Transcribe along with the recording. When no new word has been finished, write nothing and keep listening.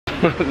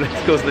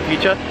next course of the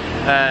future,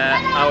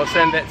 I will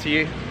send that to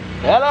you.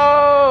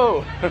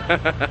 Hello!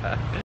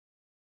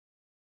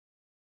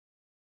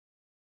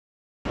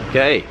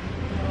 Okay,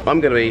 I'm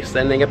going to be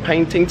sending a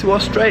painting to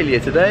Australia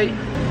today,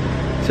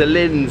 to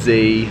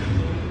Lynsey.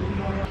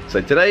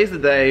 So today's the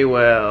day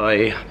where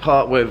I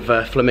part with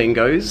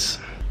Flamingos,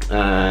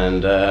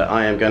 and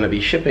I am going to be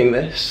shipping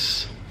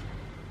this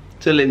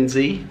to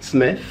Lynsey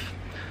Smith,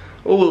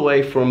 all the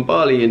way from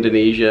Bali,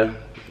 Indonesia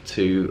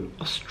to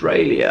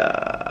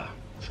Australia.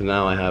 So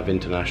now I have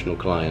international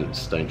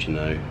clients, don't you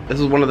know. This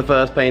is one of the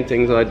first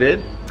paintings I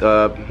did,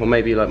 or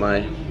maybe like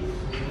my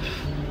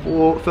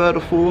third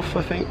or fourth,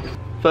 I think.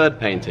 Third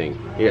painting,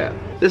 yeah.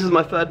 This is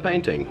my third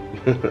painting.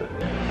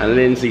 And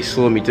Lynsey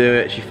saw me do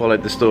it, she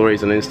followed the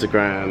stories on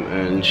Instagram,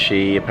 and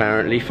she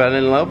apparently fell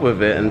in love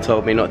with it and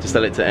told me not to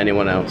sell it to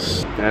anyone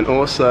else. And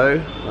also,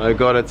 I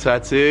got a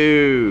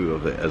tattoo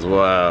of it as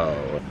well.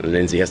 And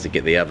Lynsey has to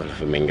get the other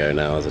flamingo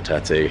now as a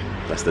tattoo.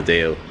 That's the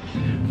deal.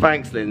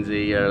 Thanks,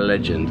 Lynsey, you're a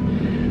legend.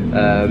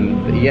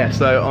 But yeah,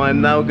 so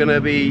I'm now gonna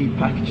be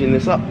packaging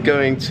this up,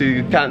 going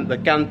to the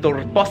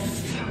Kantor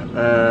Post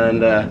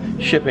and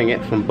shipping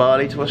it from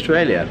Bali to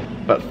Australia.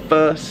 But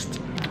first,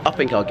 I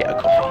think I'll get a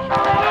coffee.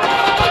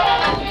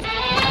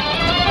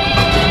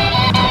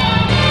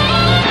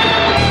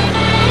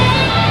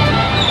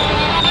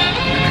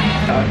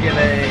 I'll get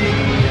a...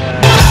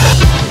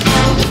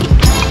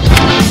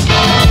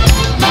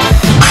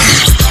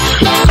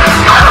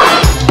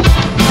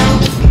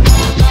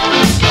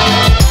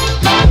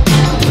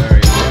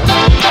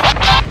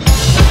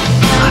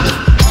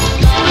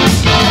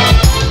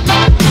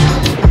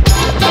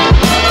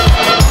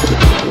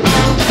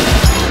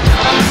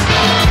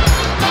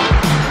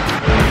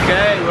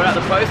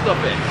 post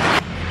office.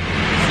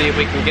 See if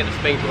we can get this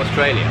thing to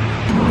Australia.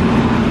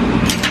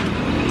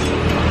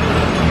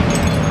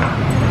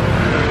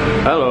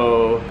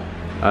 Hello.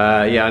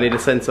 Yeah, I need to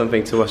send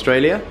something to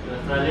Australia.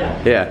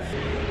 Australia? Yeah.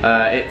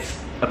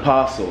 It's a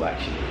parcel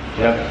actually.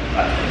 Yeah.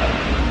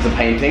 It's a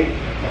painting. A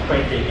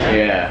painting,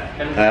 yeah?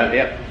 Yeah.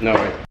 Yep, no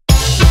worries.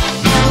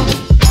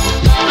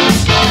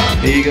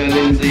 Here you go,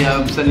 Lynsey.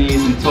 I'm sending you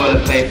some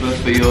toilet paper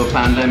for your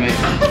pandemic.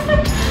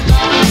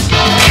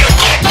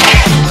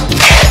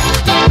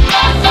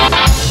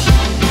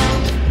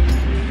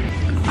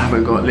 I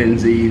haven't got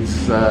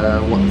Lynsey's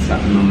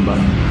WhatsApp number,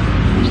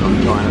 so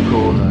I'm trying to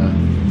call her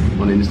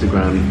on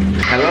Instagram.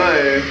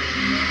 Hello?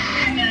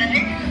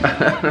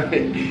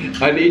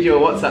 I need your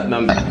WhatsApp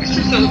number. This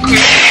is awkward.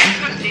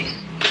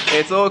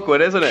 It's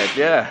awkward, isn't it?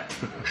 Yeah.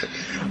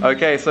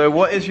 Okay, so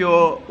what is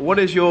your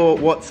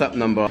WhatsApp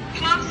number?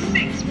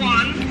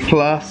 +61.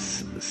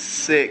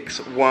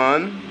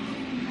 +61.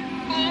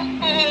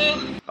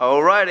 44.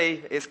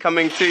 Alrighty, it's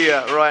coming to you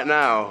right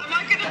now. Am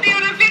I going to be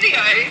on a video?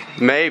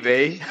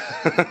 Maybe.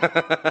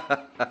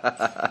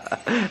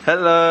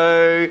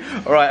 Hello.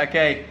 Alright,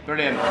 okay,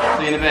 brilliant.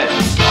 See you in a bit.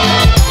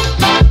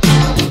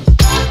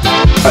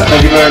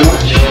 Thank you very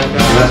much.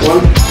 Last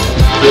one.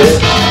 Cheers.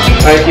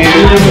 Thank you.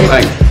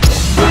 Thanks.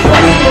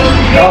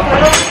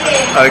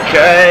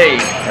 Okay,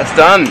 that's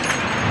done.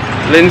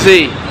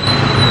 Lynsey,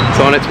 it's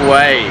on its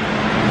way.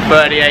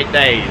 38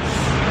 days.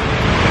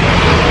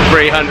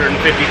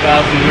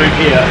 350,000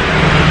 rupiah.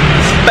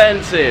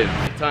 Expensive.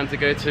 Time to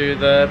go to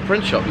the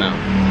print shop now.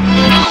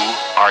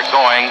 Are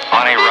going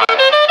on a run.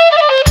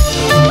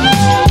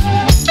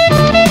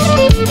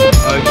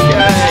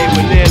 Okay,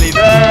 we're nearly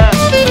there.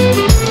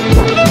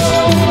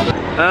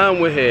 And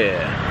we're here.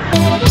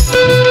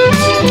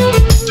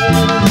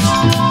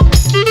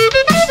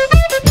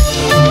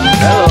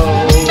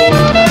 Hello.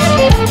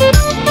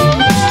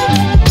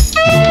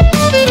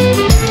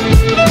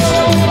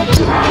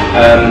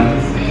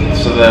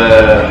 So the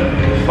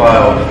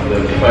file, the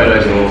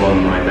photos are all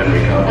on my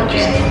memory card, which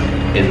is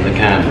in the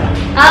camera.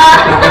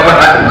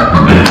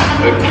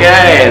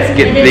 Okay, let's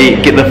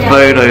get the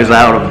photos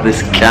out of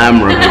this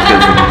camera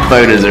because the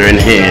photos are in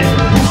here.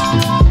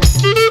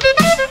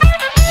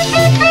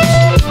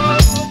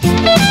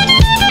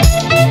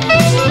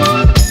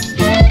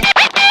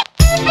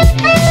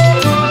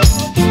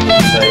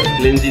 So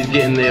Lynsey's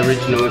getting the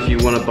original. If you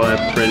want to buy a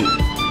print,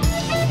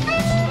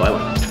 buy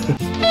one.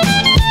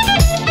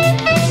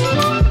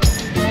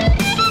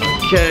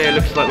 Okay,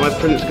 looks like my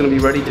print's going to be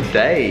ready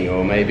today,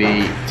 or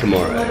maybe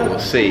tomorrow. We'll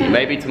see.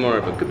 Maybe tomorrow,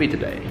 but could be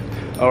today.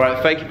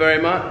 Alright, thank you very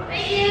much.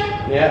 Thank you.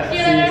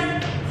 Yeah,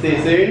 see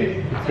you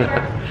soon.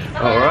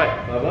 Alright,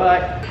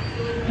 bye-bye.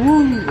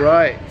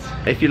 Right,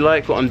 if you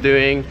like what I'm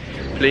doing,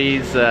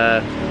 please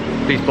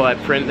please buy a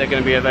print. They're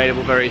going to be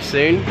available very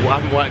soon. Well, I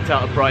haven't worked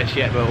out a price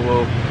yet, but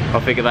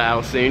I'll figure that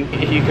out soon.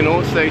 If you can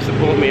also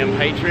support me on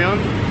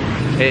Patreon.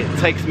 It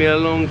takes me a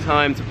long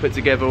time to put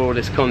together all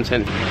this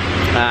content,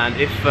 and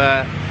if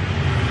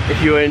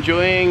you're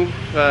enjoying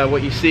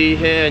what you see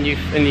here and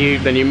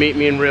then you meet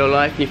me in real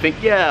life and you think,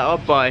 yeah, I'll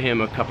buy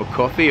him a cup of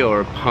coffee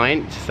or a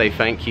pint to say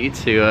thank you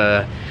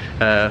to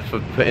for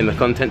putting the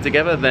content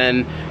together,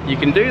 then you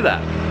can do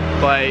that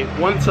by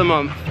once a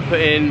month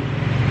putting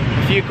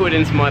a few quid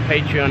into my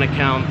Patreon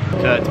account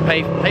to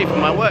pay for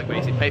my work,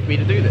 basically pay for me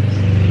to do this.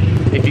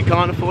 If you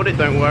can't afford it,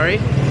 don't worry.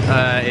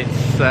 I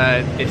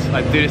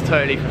do this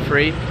totally for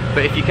free.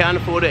 But if you can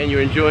afford it and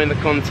you're enjoying the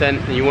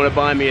content and you want to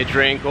buy me a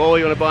drink or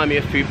you want to buy me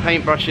a few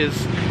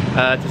paintbrushes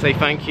to say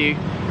thank you,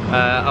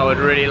 I would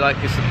really like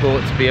your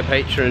support to be a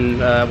patron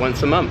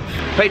once a month.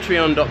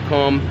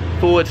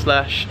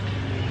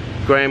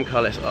 Patreon.com/Graham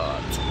Cullis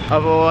Art.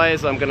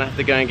 Otherwise, I'm gonna have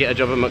to go and get a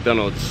job at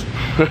McDonald's.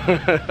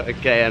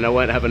 Okay, and I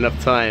won't have enough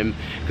time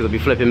because I'll be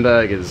flipping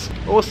burgers.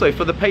 Also,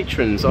 for the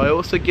patrons, I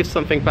also give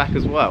something back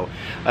as well.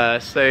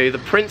 So the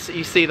prints that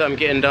you see that I'm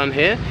getting done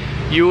here,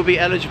 you will be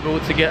eligible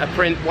to get a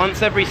print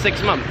once every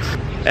 6 months.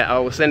 I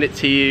will send it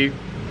to you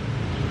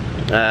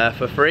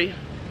for free,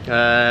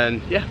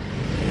 and yeah,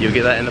 you'll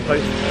get that in the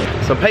post.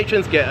 So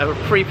patrons get a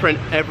free print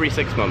every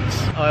 6 months.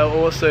 I'll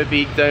also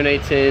be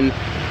donating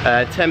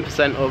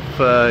 10% of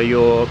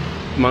your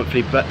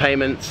monthly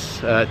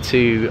payments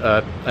to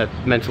a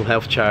mental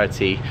health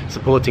charity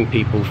supporting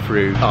people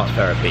through art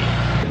therapy.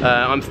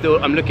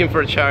 I'm looking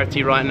for a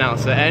charity right now,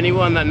 so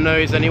anyone that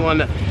knows anyone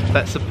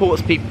that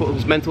supports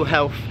people's mental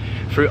health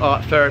through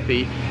art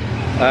therapy,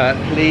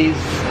 please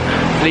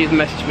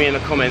message me in the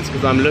comments,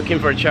 because I'm looking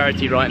for a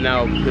charity right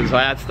now, because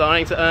I am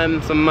starting to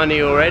earn some money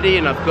already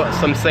and I've got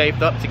some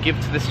saved up to give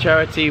to this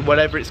charity,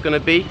 whatever it's going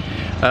to be.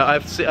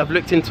 I've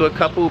looked into a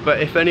couple, but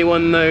if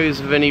anyone knows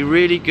of any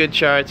really good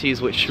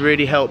charities which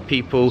really help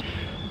people,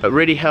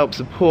 really help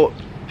support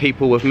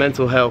people with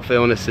mental health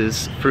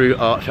illnesses through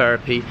art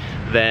therapy,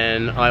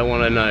 then I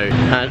want to know.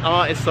 And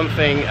art is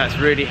something that's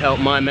really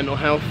helped my mental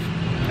health.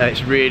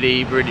 It's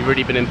really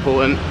been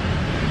important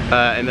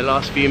in the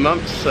last few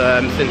months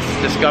since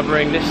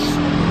discovering this,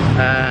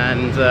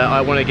 and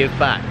I want to give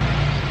back.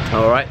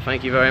 Alright,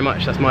 thank you very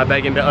much. That's my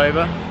begging bit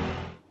over.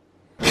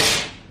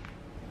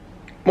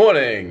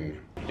 Morning!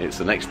 It's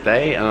the next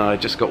day and I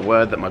just got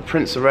word that my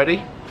prints are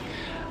ready.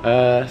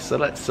 So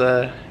let's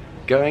go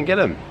and get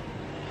them.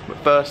 But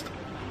first,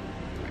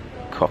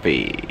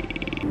 coffee.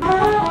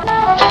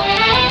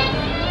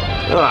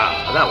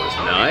 Ah, that was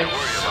nice.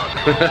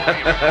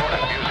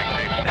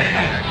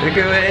 Look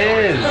who it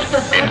is!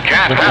 It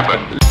can't happen.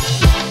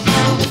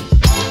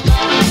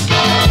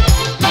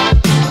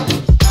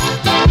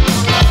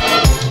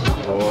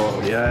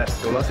 Oh yeah, it's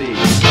glossy.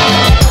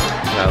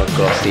 How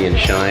glossy and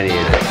shiny is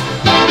it?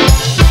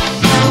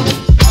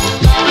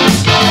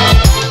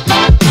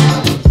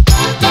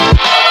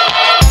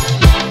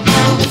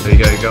 There you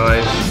go,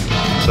 guys.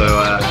 So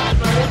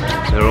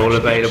they're all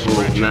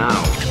available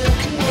now.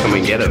 Come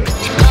and get them.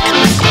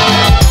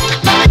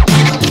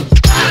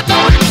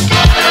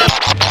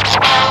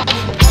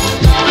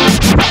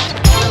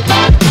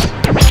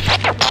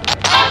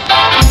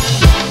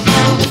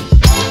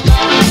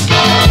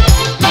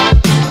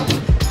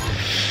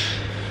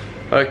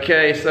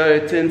 Okay, so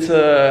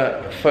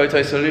Tinta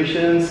Photo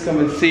Solutions, come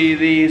and see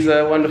these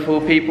wonderful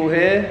people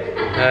here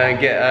and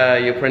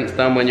get your prints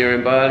done when you're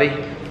in Bali.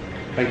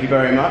 Thank you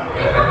very much.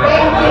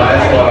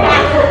 Nice one.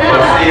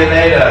 We'll see you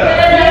later.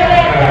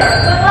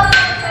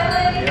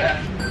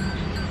 Yeah.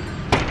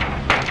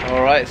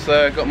 Alright,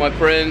 so I've got my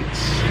prints.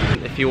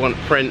 If you want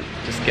print,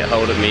 just get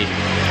hold of me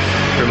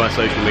through my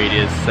social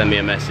medias, send me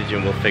a message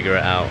and we'll figure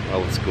it out,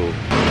 old school.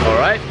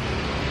 Alright?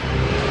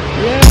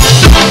 Yeah.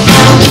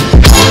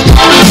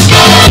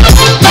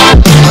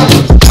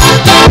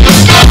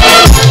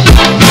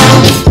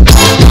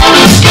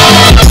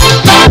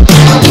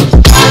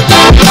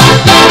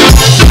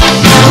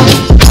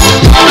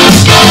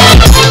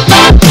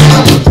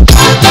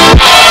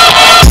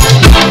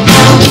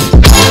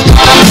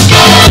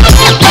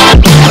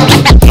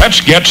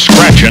 Let's get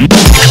scratching.